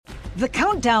The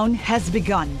countdown has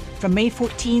begun. From May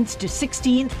 14th to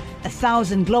 16th,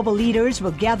 1,000 global leaders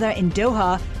will gather in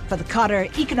Doha for the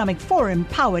Qatar Economic Forum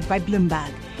powered by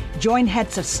Bloomberg. Join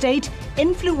heads of state,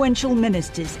 influential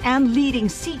ministers, and leading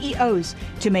CEOs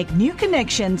to make new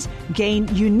connections,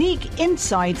 gain unique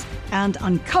insights, and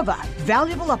uncover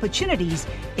valuable opportunities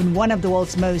in one of the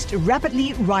world's most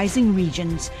rapidly rising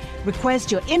regions.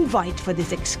 Request your invite for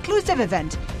this exclusive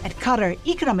event at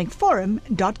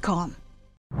QatarEconomicForum.com.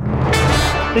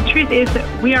 The truth is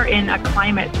that we are in a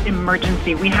climate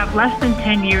emergency. We have less than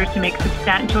 10 years to make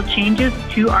substantial changes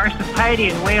to our society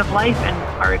and way of life and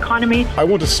our economy. I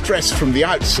want to stress from the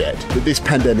outset that this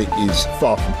pandemic is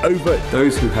far from over.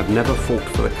 Those who have never fought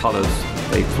for the colours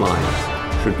they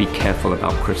fly should be careful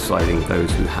about criticising those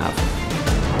who have.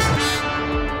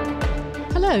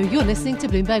 Hello, you're listening to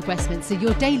Bloomberg Westminster,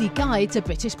 your daily guide to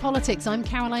British politics. I'm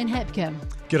Caroline Hepker.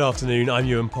 Good afternoon, I'm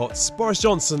Ewan Potts. Boris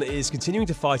Johnson is continuing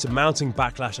to fight a mounting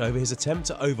backlash over his attempt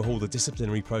to overhaul the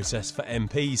disciplinary process for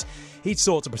MPs. He'd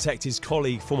sought to protect his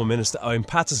colleague, former Minister Owen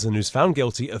Paterson, who's found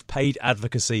guilty of paid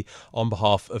advocacy on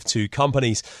behalf of two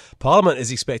companies. Parliament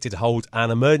is expected to hold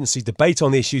an emergency debate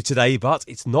on the issue today, but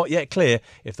it's not yet clear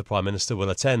if the Prime Minister will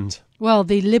attend. Well,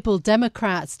 the Liberal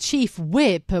Democrats' chief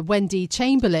whip, Wendy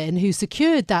Chamberlain, who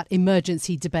secured that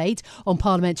emergency debate on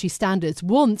parliamentary standards,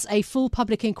 wants a full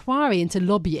public inquiry into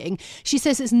lobbying. She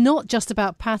says it's not just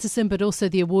about Paterson, but also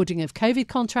the awarding of COVID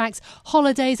contracts,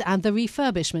 holidays and the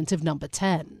refurbishment of Number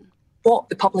 10. What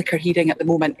the public are hearing at the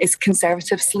moment is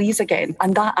Conservative sleaze again,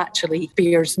 and that actually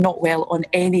bears not well on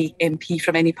any MP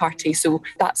from any party. So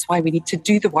that's why we need to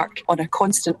do the work on a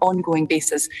constant, ongoing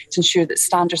basis to ensure that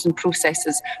standards and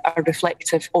processes are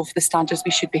reflective of the standards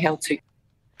we should be held to.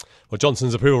 Well,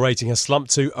 Johnson's approval rating has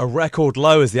slumped to a record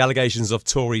low as the allegations of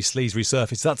Tory sleaze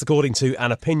resurfaced. That's according to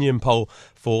an opinion poll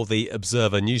for the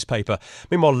Observer newspaper.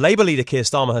 Meanwhile, Labour leader Keir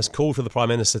Starmer has called for the Prime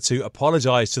Minister to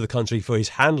apologise to the country for his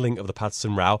handling of the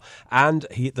Paterson row and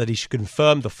that he should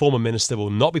confirm the former minister will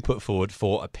not be put forward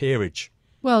for a peerage.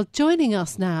 Well, joining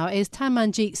us now is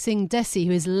Tanmanjeet Singh Dhesi,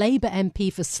 who is Labour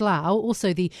MP for Slough,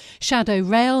 also the Shadow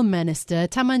Rail Minister.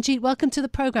 Tanmanjeet, welcome to the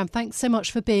programme. Thanks so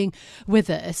much for being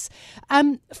with us.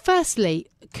 Firstly,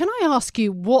 can I ask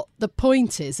you what the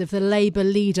point is of the Labour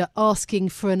leader asking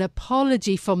for an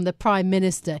apology from the Prime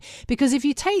Minister? Because if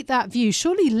you take that view,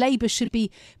 surely Labour should be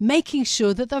making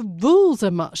sure that the rules are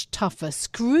much tougher,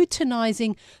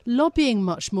 scrutinising, lobbying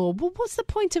much more. Well, what's the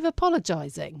point of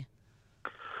apologising?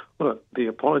 Well, the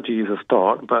apology is a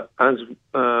start, but as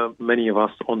many of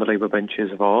us on the Labour benches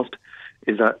have asked,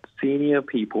 is that senior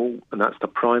people, and that's the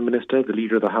Prime Minister, the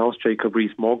Leader of the House, Jacob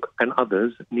Rees-Mogg, and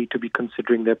others, need to be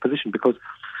considering their position, because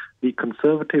the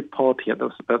Conservative Party at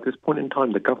this point in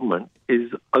time, the government,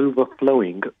 is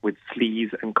overflowing with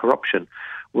sleaze and corruption.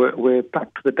 We're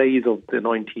back to the days of the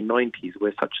 1990s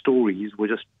where such stories were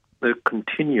just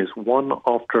continuous, one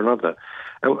after another.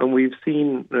 And we've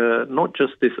seen not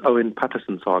just this Owen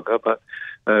Paterson saga, but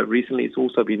recently it's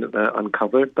also been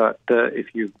uncovered that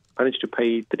if you manage to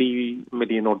pay £3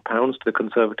 million odd to the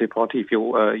Conservative Party, if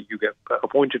you get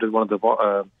appointed as one of the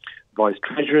Vice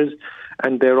Treasurers,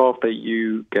 and thereafter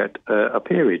you get a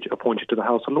peerage appointed to the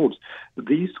House of Lords.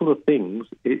 These sort of things,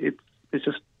 it's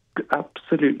just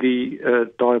absolutely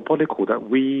diabolical that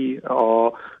we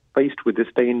are faced with this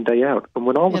day in, day out. And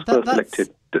when I was first elected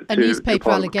a newspaper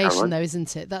allegation, though,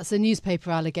 isn't it? That's a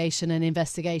newspaper allegation and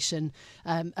investigation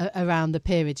around the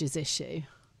peerages issue.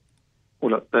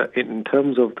 Well, look, in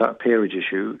terms of that peerage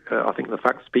issue, I think the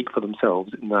facts speak for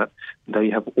themselves in that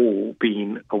they have all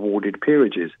been awarded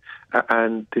peerages.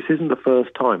 And this isn't the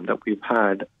first time that we've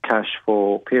had cash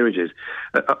for peerages.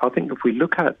 I think if we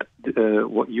look at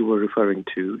what you were referring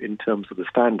to in terms of the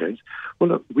standards,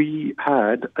 well, look, we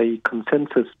had a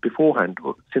consensus beforehand.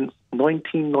 Since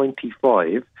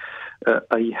 1995,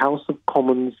 a House of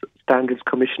Commons Standards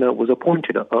Commissioner was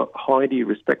appointed, a highly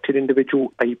respected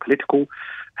individual, apolitical,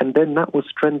 and then that was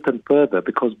strengthened further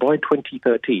because by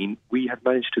 2013 we had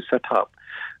managed to set up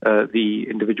the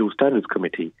Individual Standards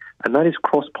Committee, and that is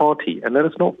cross-party. And let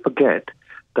us not forget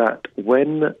that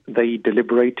when they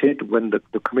deliberated, when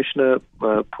the Commissioner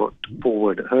put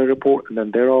forward her report, and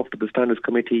then thereafter the Standards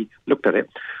Committee looked at it,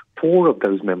 4 of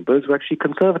those members were actually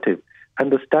Conservative.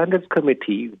 And the Standards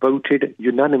Committee voted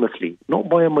unanimously, not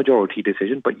by a majority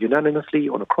decision, but unanimously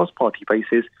on a cross-party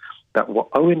basis, that what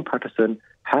Owen Paterson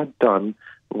had done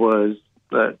was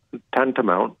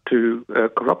tantamount to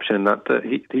corruption, that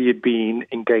he had been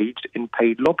engaged in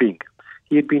paid lobbying.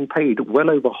 he had been paid well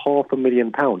over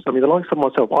 £500,000. I mean, the likes of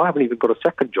myself, I haven't even got a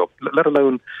second job, let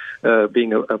alone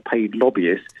being a paid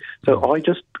lobbyist. So I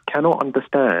just cannot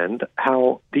understand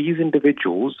how these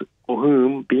individuals, for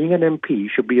whom being an MP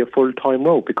should be a full-time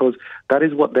role, because that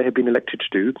is what they have been elected to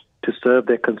do, to serve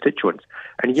their constituents.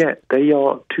 And yet they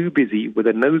are too busy with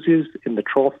their noses in the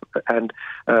trough and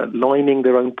lining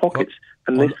their own pockets.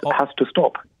 And this has to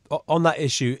stop. On that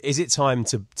issue, is it time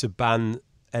to ban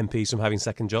MPs from having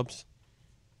second jobs?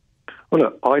 Well,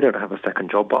 look, I don't have a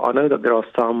second job, but I know that there are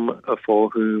some for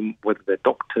whom, whether they're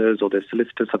doctors or they're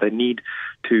solicitors, so they need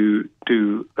to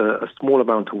do a small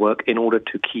amount of work in order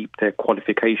to keep their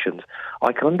qualifications.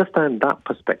 I can understand that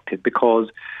perspective because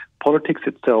politics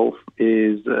itself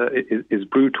is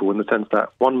brutal in the sense that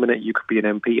 1 minute you could be an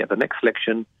MP, at the next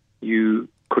election you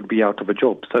could be out of a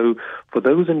job. So for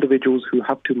those individuals who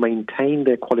have to maintain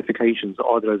their qualifications,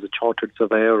 either as a chartered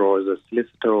surveyor or as a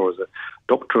solicitor or as a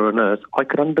doctor or a nurse, I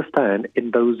could understand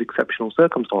in those exceptional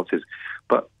circumstances.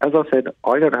 But as I said,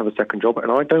 I don't have a second job, and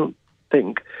I don't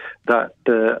think that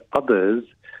the others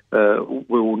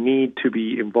will need to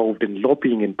be involved in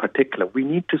lobbying in particular. We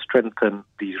need to strengthen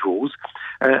these rules,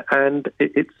 and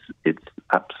it's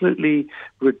absolutely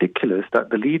ridiculous that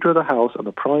the Leader of the House and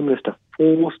the Prime Minister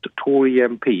forced Tory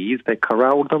MPs, they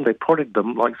corralled them, they prodded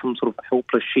them like some sort of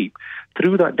helpless sheep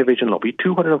through that division lobby.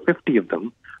 250 of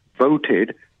them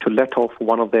voted to let off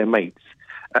one of their mates.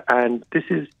 And this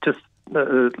is just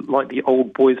like the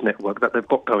old boys network that they've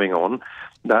got going on,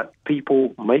 that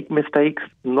people make mistakes,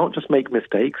 not just make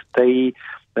mistakes, they,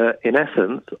 in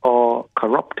essence, are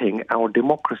corrupting our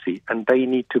democracy, and they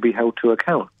need to be held to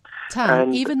account.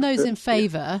 Tam, even those in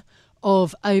favour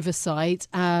of oversight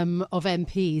of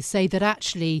MPs say that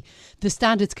actually the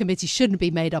Standards Committee shouldn't be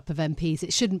made up of MPs.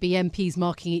 It shouldn't be MPs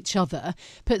marking each other,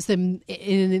 puts them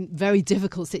in a very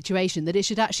difficult situation, that it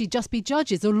should actually just be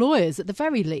judges or lawyers at the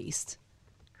very least.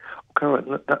 Correct.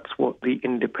 That's what the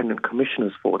independent commissioner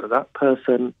is for. That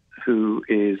person who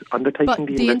is undertaking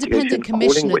the investigation, independent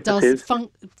commissioner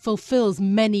fulfills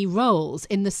many roles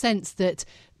in the sense that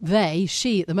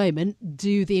she at the moment,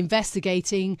 do the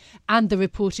investigating and the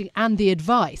reporting and the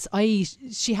advice, i.e.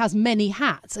 she has many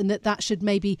hats, and that should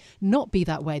maybe not be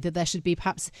that way, that there should be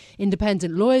perhaps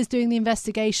independent lawyers doing the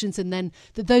investigations, and then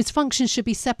that those functions should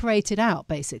be separated out,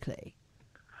 basically.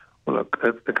 Well, look,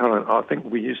 Karen, I think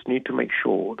we just need to make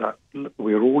sure that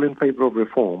we're all in favour of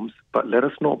reforms, but let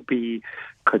us not be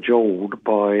cajoled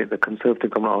by the Conservative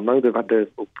government. I know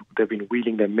they've been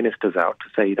wheeling their ministers out to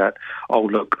say that, oh,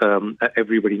 look,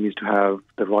 everybody needs to have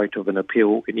the right of an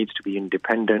appeal. It needs to be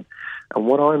independent. And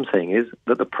what I'm saying is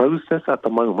that the process at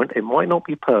the moment, it might not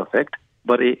be perfect,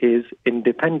 but it is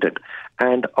independent.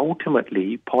 And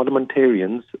ultimately,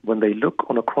 parliamentarians, when they look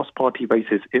on a cross-party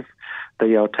basis, if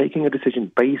they are taking a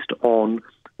decision based on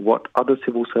what other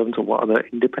civil servants or what other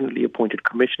independently appointed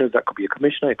commissioners, that could be a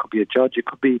commissioner, it could be a judge, it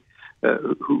could be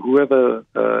whoever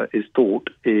is thought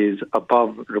is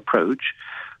above reproach,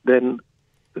 then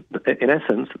in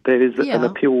essence, there is an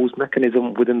appeals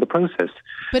mechanism within the process.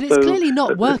 But it's clearly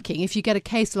not working if you get a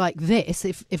case like this,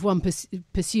 if one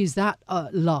pursues that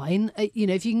line.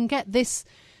 If you can get this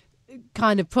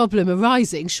kind of problem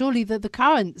arising, surely the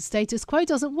current status quo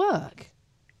doesn't work.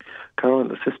 Karen,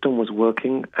 the system was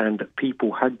working and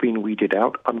people had been weeded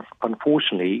out.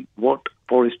 Unfortunately, what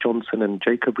Boris Johnson and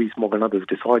Jacob Rees-Mogg and others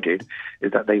decided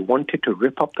is that they wanted to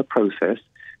rip up the process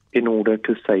in order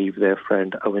to save their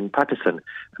friend Owen Paterson.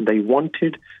 And they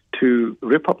wanted to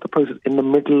rip up the process in the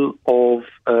middle of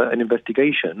an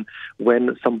investigation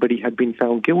when somebody had been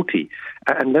found guilty.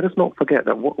 And let us not forget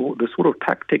that what the sort of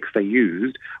tactics they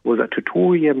used was that to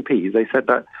Tory MPs, they said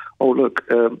that, oh, look,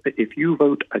 if you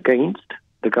vote against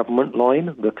the government line,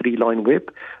 the 3-line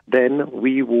whip, then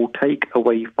we will take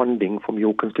away funding from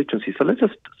your constituency. So let's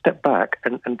just step back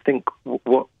and think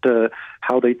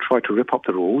how they try to rip up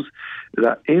the rules.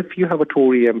 That if you have a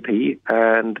Tory MP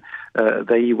and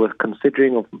they were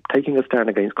considering of taking a stand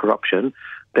against corruption,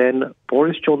 then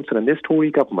Boris Johnson and this Tory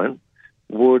government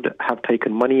would have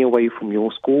taken money away from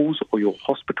your schools or your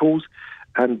hospitals.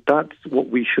 And that's what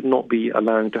we should not be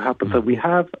allowing to happen. So we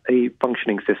have a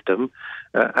functioning system,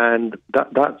 and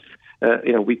that's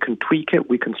we can tweak it,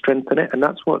 we can strengthen it, and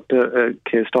that's what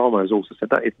Keir Starmer has also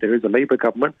said, that if there is a Labour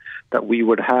government, that we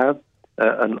would have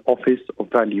an office of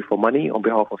value for money on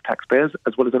behalf of taxpayers,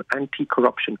 as well as an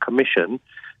anti-corruption commission,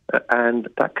 and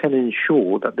that can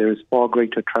ensure that there is far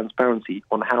greater transparency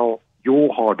on how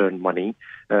your hard-earned money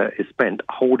is spent,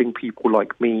 holding people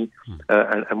like me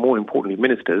and more importantly,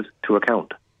 ministers to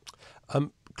account.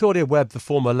 Claudia Webb, the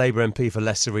former Labour MP for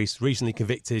Leicester East, recently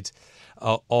convicted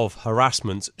of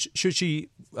harassment. Should she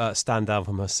stand down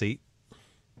from her seat?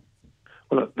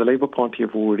 Well, look, the Labour Party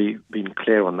have already been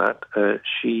clear on that.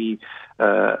 She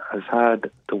has had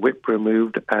the whip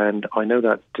removed, and I know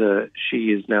that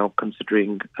she is now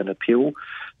considering an appeal.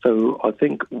 So I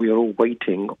think we are all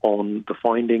waiting on the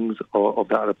findings of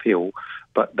that appeal.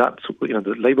 But that's,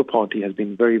 the Labour Party has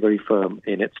been very, very firm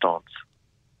in its stance.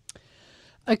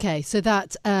 OK, so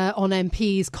that on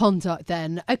MP's conduct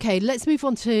then. OK, let's move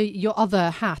on to your other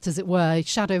hat, as it were,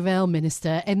 Shadow Rail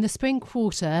Minister. In the spring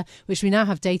quarter, which we now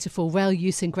have data for, rail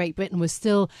use in Great Britain was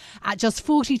still at just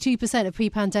 42% of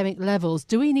pre-pandemic levels.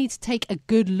 Do we need to take a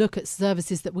good look at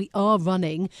services that we are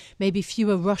running, maybe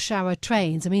fewer rush hour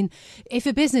trains? I mean, if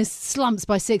a business slumps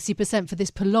by 60% for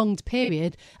this prolonged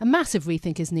period, a massive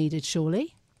rethink is needed,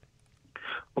 surely?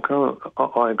 Okay,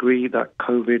 I agree that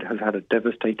COVID has had a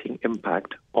devastating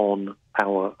impact on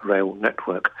our rail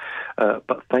network.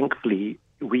 But thankfully,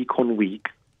 week on week,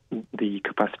 the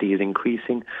capacity is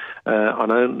increasing.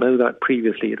 And I know that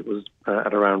previously it was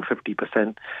at around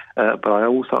 50%. But I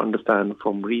also understand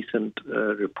from recent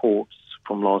reports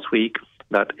from last week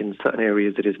that in certain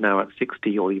areas it is now at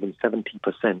 60 or even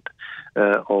 70%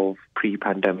 of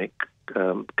pre-pandemic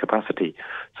capacity.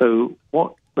 So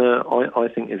what I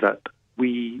think is that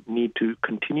we need to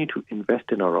continue to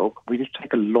invest in our rail. We need to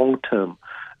take a long-term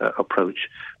approach,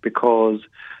 because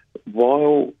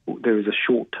while there is a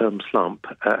short-term slump,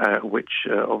 which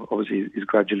obviously is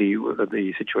gradually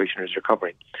the situation is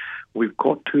recovering, we've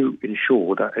got to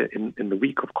ensure that in the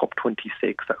week of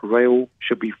COP26 that rail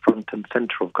should be front and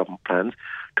centre of government plans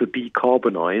to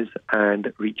decarbonise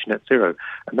and reach net zero.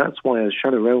 And that's why, as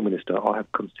Shadow Rail Minister, I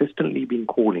have consistently been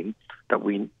calling that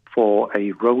for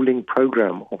a rolling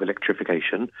programme of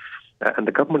electrification. And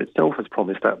the government itself has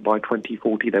promised that by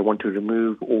 2040 they want to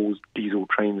remove all diesel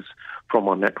trains from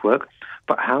our network.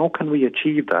 But how can we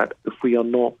achieve that if we are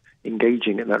not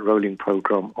engaging in that rolling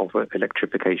programme of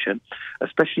electrification,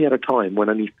 especially at a time when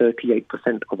only 38%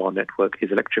 of our network is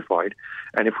electrified?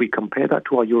 And if we compare that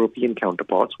to our European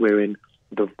counterparts, wherein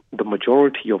the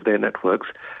majority of their networks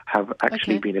have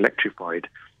actually been electrified,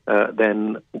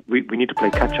 then we need to play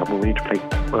catch-up, and we need to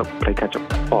play catch-up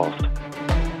fast.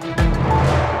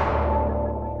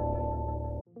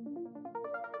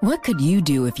 What could you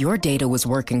do if your data was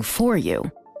working for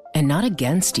you and not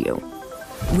against you?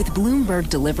 With Bloomberg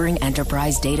delivering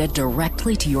enterprise data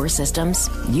directly to your systems,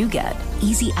 you get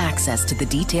easy access to the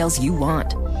details you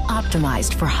want,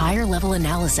 optimized for higher-level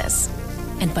analysis,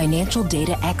 and financial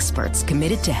data experts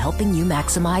committed to helping you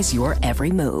maximize your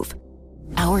every move.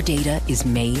 Our data is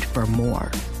made for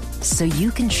more, so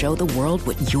you can show the world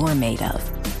what you're made of.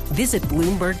 Visit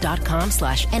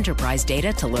Bloomberg.com/enterprise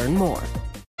data to learn more.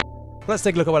 Let's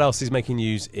take a look at what else is making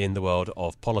news in the world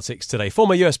of politics today.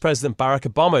 Former US President Barack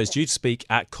Obama is due to speak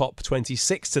at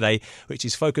COP26 today, which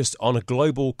is focused on a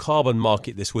global carbon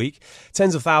market this week.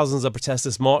 Tens of thousands of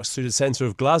protesters marched through the centre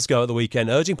of Glasgow at the weekend,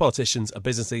 urging politicians and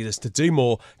business leaders to do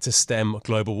more to stem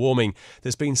global warming.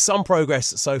 There's been some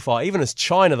progress so far, even as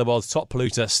China, the world's top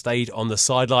polluter, stayed on the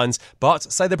sidelines. But,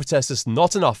 say the protesters,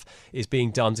 not enough is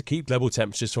being done to keep global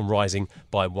temperatures from rising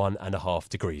by 1.5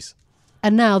 degrees.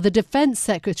 And now the Defence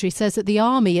Secretary says that the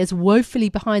Army is woefully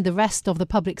behind the rest of the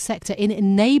public sector in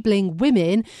enabling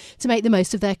women to make the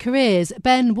most of their careers.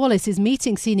 Ben Wallace is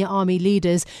meeting senior Army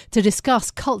leaders to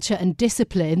discuss culture and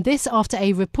discipline. This after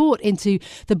a report into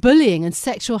the bullying and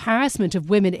sexual harassment of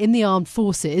women in the armed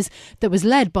forces that was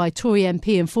led by Tory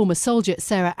MP and former soldier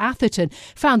Sarah Atherton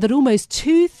found that almost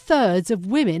 2/3 of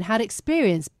women had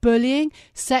experienced bullying,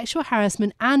 sexual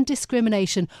harassment and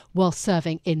discrimination while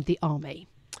serving in the Army.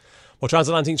 Well,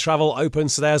 transatlantic travel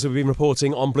opens today, as we've been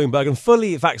reporting on Bloomberg, and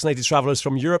fully vaccinated travellers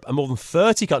from Europe and more than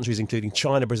 30 countries, including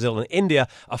China, Brazil and India,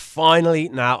 are finally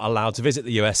now allowed to visit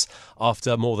the US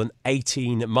after more than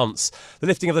 18 months. The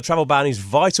lifting of the travel ban is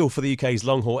vital for the UK's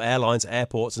long-haul airlines,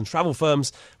 airports and travel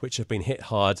firms, which have been hit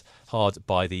hard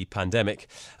by the pandemic.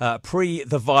 Pre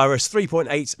the virus,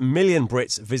 3.8 million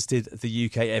Brits visited the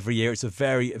UK every year. It's a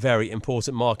very, very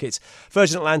important market.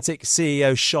 Virgin Atlantic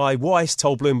CEO Shai Weiss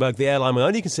told Bloomberg the airline will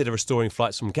only consider restoring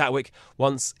flights from Gatwick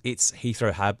once its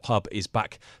Heathrow hub is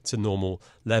back to normal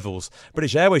levels.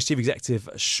 British Airways Chief Executive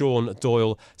Sean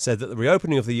Doyle said that the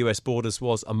reopening of the US borders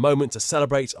was a moment to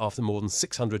celebrate after more than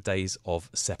 600 days of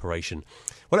separation.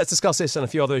 Well, let's discuss this and a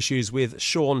few other issues with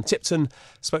Sean Tipton,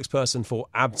 spokesperson for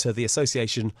ABTA, the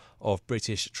Association of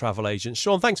British Travel Agents.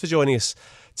 Sean, thanks for joining us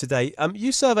today.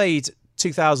 You surveyed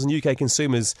 2,000 UK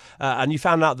consumers and you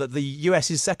found out that the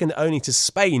US is second only to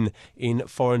Spain in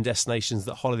foreign destinations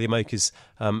that holidaymakers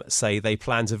say they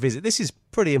plan to visit. This is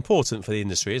pretty important for the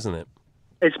industry, isn't it?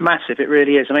 It's massive, it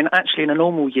really is. I mean, actually, in a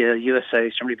normal year, USA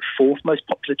is generally the fourth most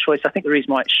popular choice. I think the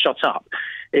reason why it's shot up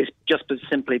is just as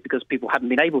simply because people haven't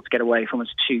been able to get away from us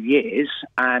 2 years,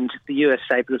 and the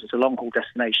USA, because it's a long-haul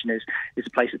destination, is a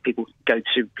place that people go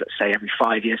to, let's say, every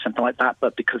 5 years, something like that,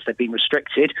 but because they've been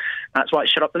restricted, that's why it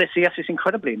shot up the list. So yes, it's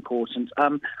incredibly important.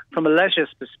 From a leisure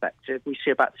perspective, we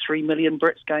see about 3 million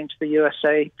Brits going to the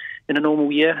USA in a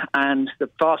normal year, and the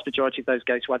vast majority of those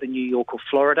go to either New York or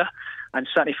Florida. And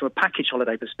certainly from a package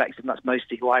holiday perspective, and that's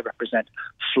mostly who I represent,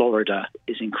 Florida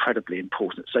is incredibly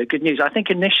important. So good news. I think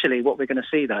initially what we're going to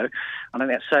see, though, and I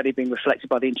think that's certainly being reflected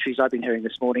by the interviews I've been hearing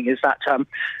this morning, is that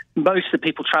most of the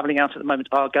people travelling out at the moment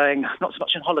are going, not so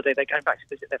much on holiday, they're going back to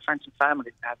visit their friends and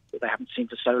family that they haven't seen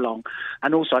for so long.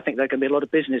 And also I think there are going to be a lot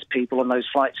of business people on those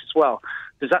flights as well,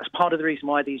 because that's part of the reason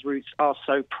why these routes are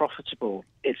so profitable.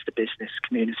 It's the business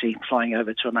community flying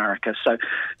over to America. So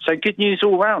good news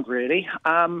all round, really.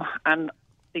 And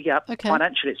yeah, okay.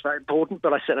 Financially it's very important,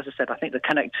 but as I said, I think the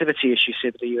connectivity issues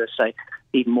here with the USA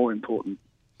even more important.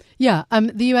 Yeah,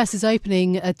 the US is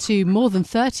opening to more than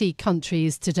 30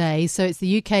 countries today. So it's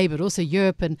the UK, but also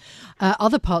Europe and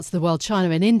other parts of the world,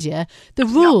 China and India. The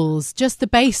rules, just the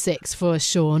basics for us,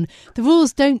 Sean, the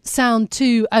rules don't sound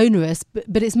too onerous,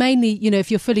 but it's mainly, if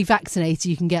you're fully vaccinated,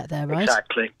 you can get there, right?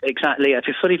 Exactly. If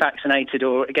you're fully vaccinated,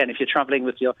 or again, if you're travelling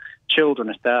with your children,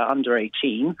 if they're under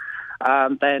 18,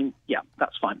 then, yeah,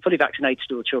 that's fine. Fully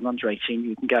vaccinated or children under 18,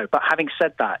 you can go. But having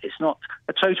said that, it's not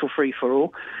a total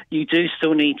free-for-all. You do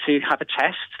still need to have a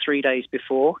test 3 days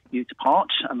before you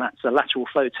depart, and that's a lateral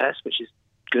flow test, which is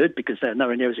good because they're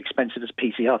nowhere near as expensive as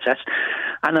PCR tests.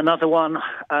 And another one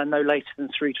no later than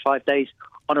 3 to 5 days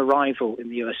on arrival in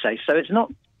the USA. So it's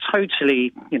not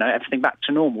totally, everything back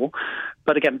to normal.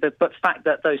 But again, but the fact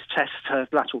that those tests,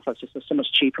 lateral flow tests, are so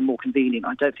much cheaper and more convenient,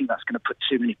 I don't think that's going to put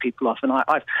too many people off. And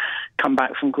I've come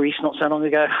back from Greece not so long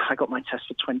ago. I got my test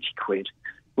for 20 quid,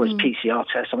 was PCR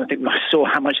tests. And I think I saw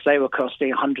how much they were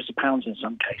costing, hundreds of pounds in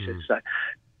some cases. So.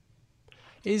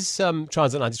 Is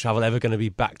transatlantic travel ever going to be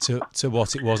back to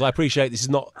what it was? I appreciate this is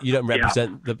not, you don't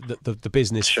represent the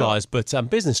business flyers, but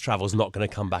business travel is not going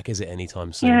to come back, is it,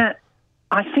 anytime soon? Yeah.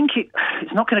 I think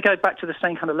it's not going to go back to the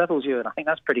same kind of levels, Ewan. I think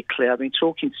that's pretty clear. I mean,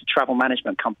 talking to travel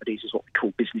management companies is what we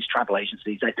call business travel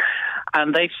agencies,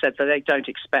 and they've said that they don't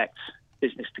expect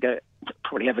business to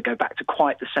probably ever go back to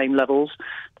quite the same levels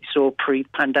we saw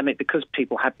pre-pandemic, because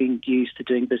people have been used to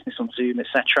doing business on Zoom,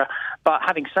 etc. But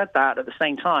having said that, at the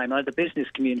same time, the business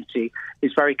community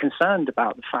is very concerned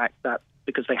about the fact that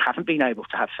because they haven't been able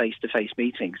to have face-to-face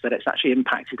meetings, that it's actually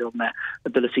impacted on their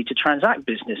ability to transact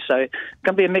business. So it's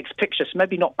going to be a mixed picture. So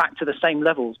maybe not back to the same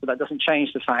levels, but that doesn't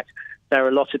change the fact there are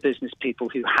a lot of business people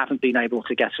who haven't been able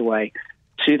to get away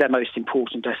to their most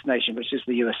important destination, which is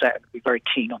the USA, and will be very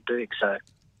keen on doing so.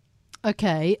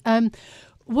 Okay.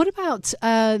 What about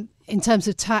in terms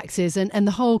of taxes and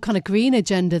the whole kind of green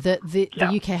agenda that the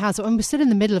UK has? When we're still in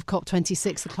the middle of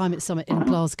COP26, the climate summit in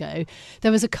Glasgow,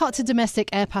 there was a cut to domestic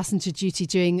air passenger duty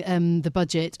during the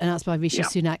budget announced by Rishi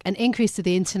Sunak, an increase to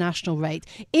the international rate.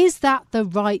 Is that the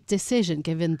right decision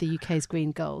given the UK's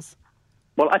green goals?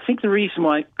 Well, I think the reason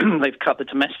why they've cut the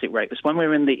domestic rate was when we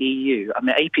were in the EU,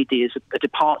 APD is a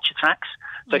departure tax.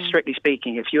 So strictly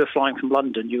speaking, if you were flying from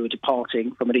London, you were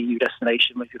departing from an EU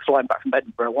destination. If you're flying back from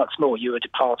Edinburgh, once more, you were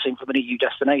departing from an EU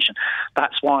destination.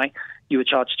 That's why you were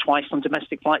charged twice on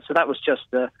domestic flights. So that was just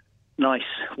the nice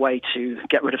way to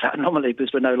get rid of that anomaly,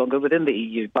 because we're no longer within the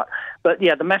EU. But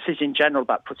yeah, the message in general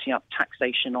about putting up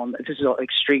taxation on this is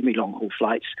extremely long-haul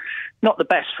flights, not the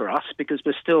best for us, because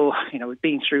we're still, we've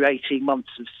been through 18 months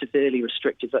of severely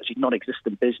restricted, virtually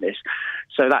non-existent business.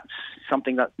 So that's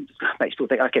something that makes people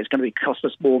think, okay, it's going to cost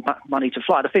us more money to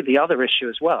fly. And I think the other issue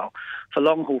as well for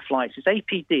long-haul flights is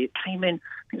APD. It came in,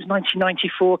 it was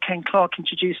 1994, Ken Clarke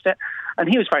introduced it, and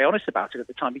he was very honest about it at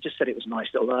the time. He just said it was a nice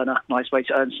little earner, nice way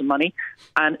to earn some money.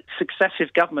 And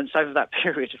successive governments over that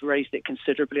period have raised it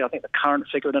considerably. I think the current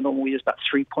figure in a normal year is about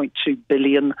 £3.2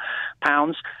 billion.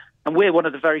 And we're one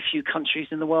of the very few countries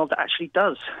in the world that actually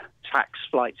does tax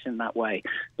flights in that way.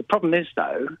 The problem is,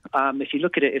 though, if you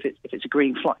look at it, if it's a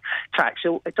green flight tax,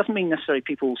 it doesn't mean necessarily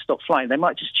people will stop flying. They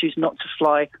might just choose not to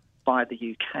fly via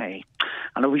the UK.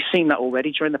 And we've seen that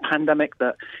already during the pandemic,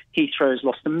 that Heathrow has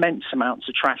lost immense amounts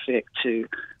of traffic to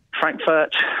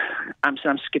Frankfurt,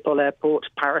 Amsterdam Schiphol Airport,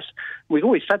 Paris. We've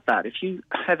always said that if you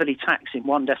heavily tax in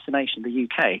one destination, the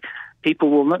UK, people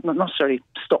will not necessarily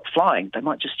stop flying. They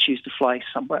might just choose to fly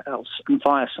somewhere else and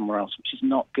via somewhere else, which is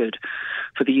not good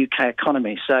for the UK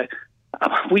economy. So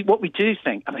what we do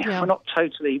think, we're not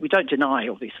totally, we don't deny,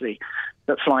 obviously,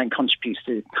 that flying contributes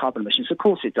to carbon emissions. Of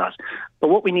course it does. But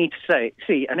what we need to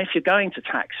see, and if you're going to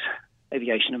tax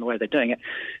aviation in the way they're doing it,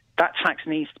 that tax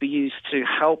needs to be used to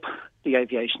help the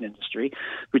aviation industry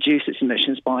reduce its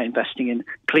emissions by investing in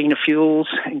cleaner fuels,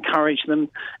 encourage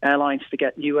airlines to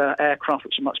get newer aircraft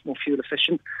which are much more fuel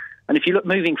efficient. And if you look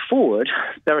moving forward,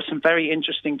 there are some very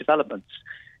interesting developments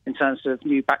in terms of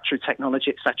new battery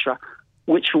technology, etc.,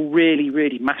 which will really,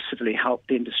 really massively help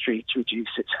the industry to reduce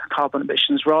its carbon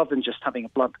emissions rather than just having a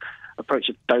blunt approach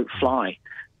of don't fly.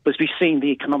 Because we've seen the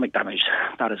economic damage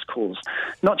that has caused,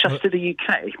 not just to the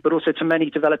UK, but also to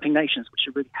many developing nations, which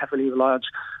are really heavily reliant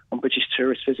on British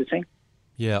tourists visiting.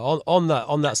 Yeah, on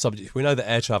that subject, we know that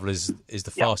air travel is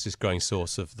the fastest growing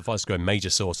major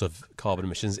source of carbon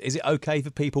emissions. Is it okay for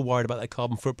people worried about their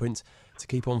carbon footprint to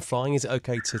keep on flying? Is it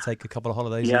okay to take a couple of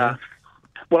holidays a year?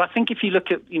 Well, I think if you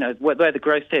look at where the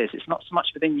growth is, it's not so much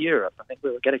within Europe. I think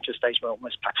we're getting to a stage where we're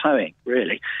almost plateauing,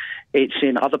 really. It's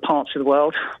in other parts of the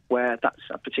world where that's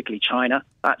particularly China.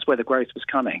 That's where the growth was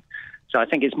coming. So I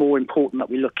think it's more important that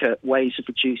we look at ways of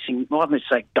reducing, rather than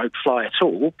say don't fly at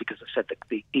all, because I said that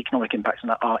the economic impacts on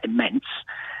that are immense,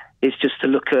 is just to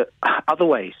look at other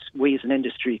ways we as an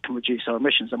industry can reduce our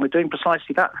emissions. And we're doing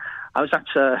precisely that.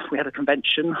 We had a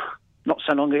convention not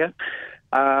so long ago,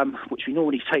 which we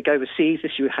normally take overseas.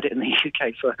 This year we had it in the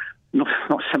UK for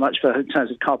not so much for in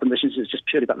terms of carbon emissions, it was just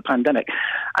purely about the pandemic.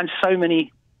 And so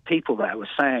many people there were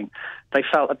saying they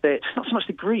felt a bit, not so much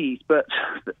aggrieved, but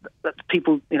that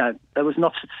people, there was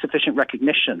not sufficient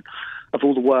recognition of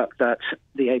all the work that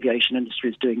the aviation industry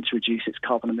is doing to reduce its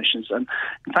carbon emissions, and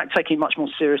in fact taking it much more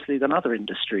seriously than other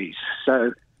industries.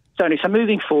 So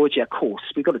moving forward, of course,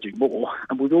 we've got to do more,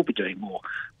 and we will be doing more.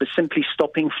 But simply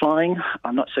stopping flying,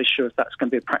 I'm not so sure if that's going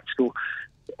to be a practical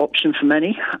option for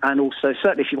many. And also,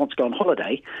 certainly if you want to go on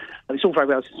holiday, it's all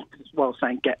very well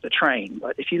saying get the train.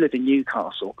 But if you live in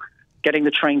Newcastle, getting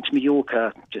the train to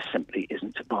Mallorca just simply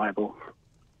isn't viable.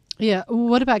 Yeah,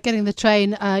 what about getting the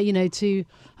train, to, I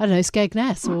don't know,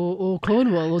 Skegness or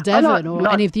Cornwall or Devon or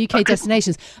any of the UK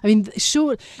destinations? I mean,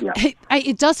 sure,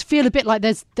 it does feel a bit like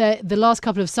there's the last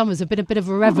couple of summers have been a bit of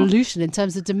a revolution in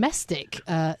terms of domestic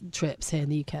trips here in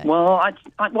the UK. Well,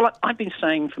 I've been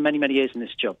saying for many, many years in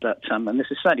this job that, and this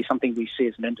is certainly something we see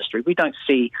as an industry, we don't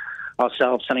see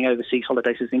ourselves selling overseas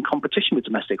holidays as in competition with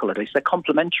domestic holidays. They're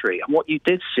complementary. And what you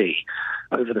did see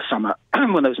over the summer,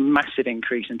 when there was a massive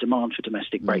increase in demand for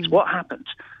domestic breaks, what happened?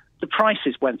 The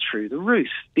prices went through the roof.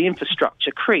 The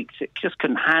infrastructure creaked. It just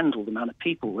couldn't handle the amount of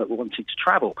people that were wanting to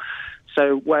travel.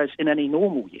 So whereas in any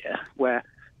normal year, where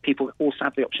people also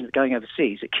have the option of going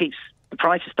overseas, the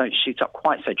prices don't shoot up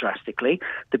quite so drastically.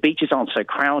 The beaches aren't so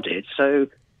crowded. So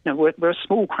we're a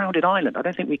small, crowded island. I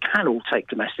don't think we can all take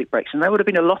domestic breaks. And there would have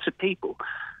been a lot of people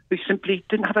who simply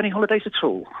didn't have any holidays at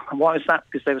all. And why was that?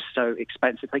 Because they were so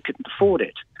expensive, they couldn't afford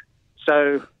it.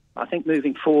 So I think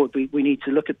moving forward, we need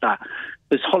to look at that.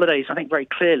 Because holidays, I think very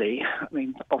clearly,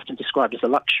 often described as a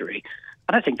luxury.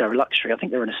 I don't think they're a luxury. I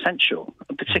think they're an essential.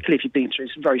 And particularly if you've been through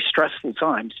some very stressful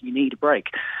times, you need a break.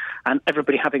 And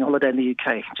everybody having a holiday in the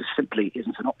UK just simply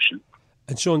isn't an option.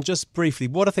 And Sean, just briefly,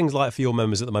 what are things like for your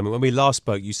members at the moment? When we last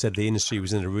spoke, you said the industry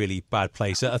was in a really bad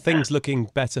place. Are things looking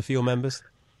better for your members?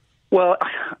 Well,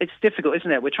 it's difficult, isn't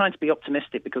it? We're trying to be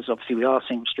optimistic because obviously we are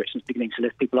seeing restrictions beginning to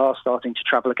lift. People are starting to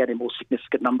travel again in more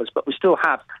significant numbers, but we still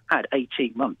have had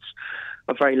 18 months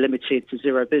of very limited to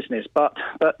zero business. But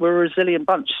we're a resilient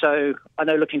bunch. So I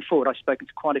know looking forward, I've spoken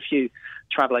to quite a few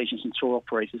travel agents and tour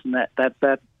operators, and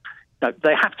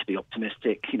they have to be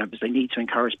optimistic, because they need to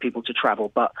encourage people to travel.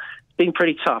 But it's been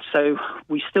pretty tough. So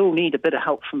we still need a bit of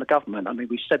help from the government.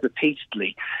 We've said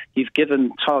repeatedly, you've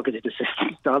given targeted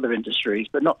assistance to other industries,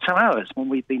 but not to ours when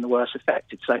we've been the worst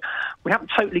affected. So we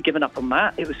haven't totally given up on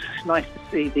that. It was nice to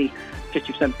see the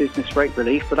 50% business rate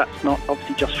relief, but that's not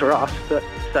obviously just for us, but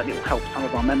certainly it will help some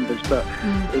of our members. But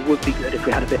it would be good if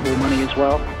we had a bit more money as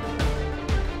well.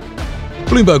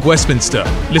 Bloomberg Westminster.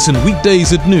 Listen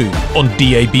weekdays at noon on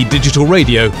DAB Digital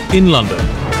Radio in London.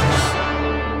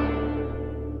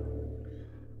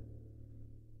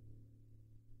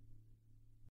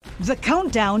 The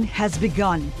countdown has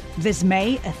begun. This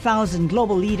May, 1,000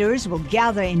 global leaders will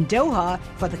gather in Doha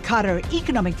for the Qatar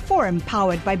Economic Forum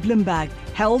powered by Bloomberg,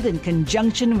 held in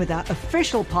conjunction with our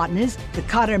official partners, the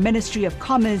Qatar Ministry of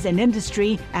Commerce and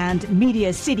Industry and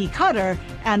Media City Qatar,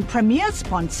 and premier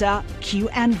sponsor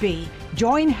QNB.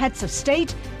 Join heads of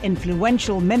state,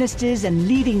 influential ministers and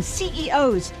leading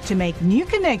CEOs to make new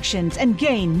connections and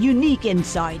gain unique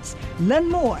insights. Learn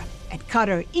more at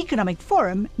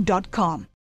QatarEconomicForum.com.